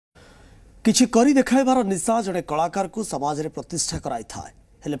किछि करी देखाइबार निशा जड़े कलाकार को समाज रे प्रतिष्ठा कराई थाए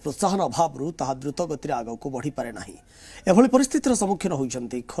हेले प्रोत्साहन अभाव ताहा द्रुत गति आग को बढ़ी पारे नाही। एभली परिस्थितिर सम्मुखीन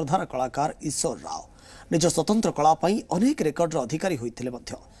होइछन्ति खोर्धार कलाकार ईश्वर राव। निज स्वतंत्र कला पई अनेक रेकर्डर अधिकारी होइथिले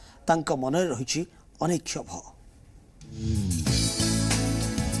मध्य तांका मनरे रहिछि अनेक क्षोभ।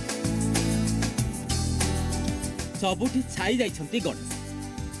 सबुठी छाई जाइछन्ति गणेश,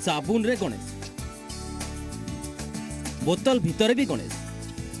 साबुन रे गणेश, बोतल भितरे भी गणेश,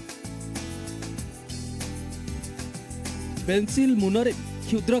 पेंसिल मुनरे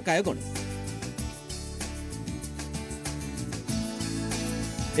क्षुद्र काय गणेश।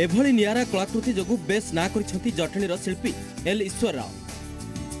 एभली नियारा कलाकृति जोगु बेस ना करिछन्ति जटणीर शिल्पी L.Eswar Rao।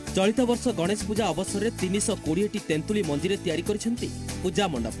 चलित वर्ष गणेश पूजा अवसर में 320टी तेंतुली मंजिरे तैयारी करिछन्ति पूजा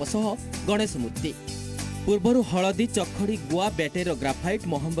मंडप सह गणेश मूर्ति। पूर्वरु हलदी, चखड़ी, गुआ, बैटेर ग्राफाइट,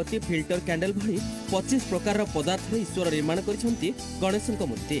 मोहम्बती, फिल्टर कैंडल भली 25 प्रकार पदार्थ ईश्वर निर्माण करिछन्ति गणेशक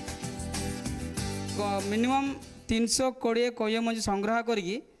मूर्ति। मिनिमम 320 कोय मंजी संग्रह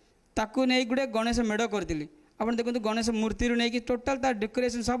करके ताकू नहीं गुड़े गणेश मेढ़ करी। आप देखते गणेश मूर्ति नहीं कि टोटाल तार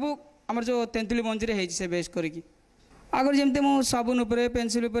डेकोरेशन सब आम जो तेंतुली मंजिरे है बेस करके आगर जमती मु साबुन उपरे,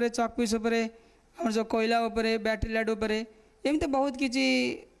 पेंसिल उपरे, चकपीस उपरे, आम जो कोयला उपरे, बैटरी लाइट उपरे एमती बहुत किसी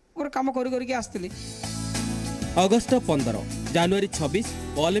काम करके आसती। अगस्ट 15, जनवरी 26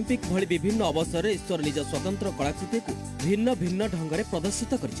 ओलंपिक भली विभिन्न अवसर में ईश्वर निज स्वतंत्र कलाकृति को भिन्न भिन्न ढंग से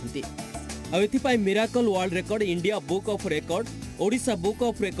प्रदर्शित करछन्ति। एथिपाई miracle world record, India book of record, Odisha book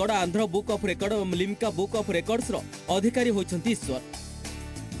of record, Andhra book of record और लिम्का बुक ऑफ रेकर्ड्स अधिकारी होइछन्ति ईश्वर।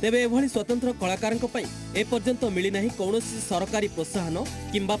 तेबे एभली स्वतंत्र कलाकार एपर्यंत मिली नहीं कौनसी सरकारी प्रोत्साहन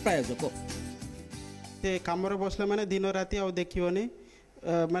किंबा प्रायोजक। कामर बसले माने दिन राति आ देखिबनी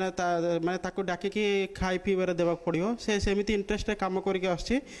माने ताको डाकिकी खाई पीबार देवा पड़ो से सेमिति इंटरेस्ट काम करके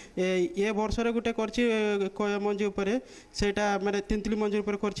आछि। ए वर्ष रे गुटे करछि कोय मंजी ऊपर सेटा माने तेंतुली मंजी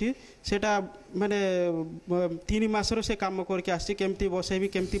ऊपर करछि सेटा माने 3 मास रो से काम करके आछि केमती बसेबी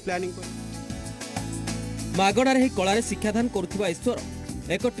केमती प्लानिंग कर मागणा रे कला रे शिक्षादान करुथिबा ईश्वर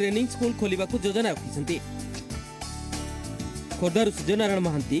एक ट्रेनिंग स्कूल खोलिबा को योजना रखिसंती। खोर्धारु सुजनारायण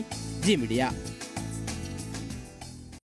महांती, जी मीडिया।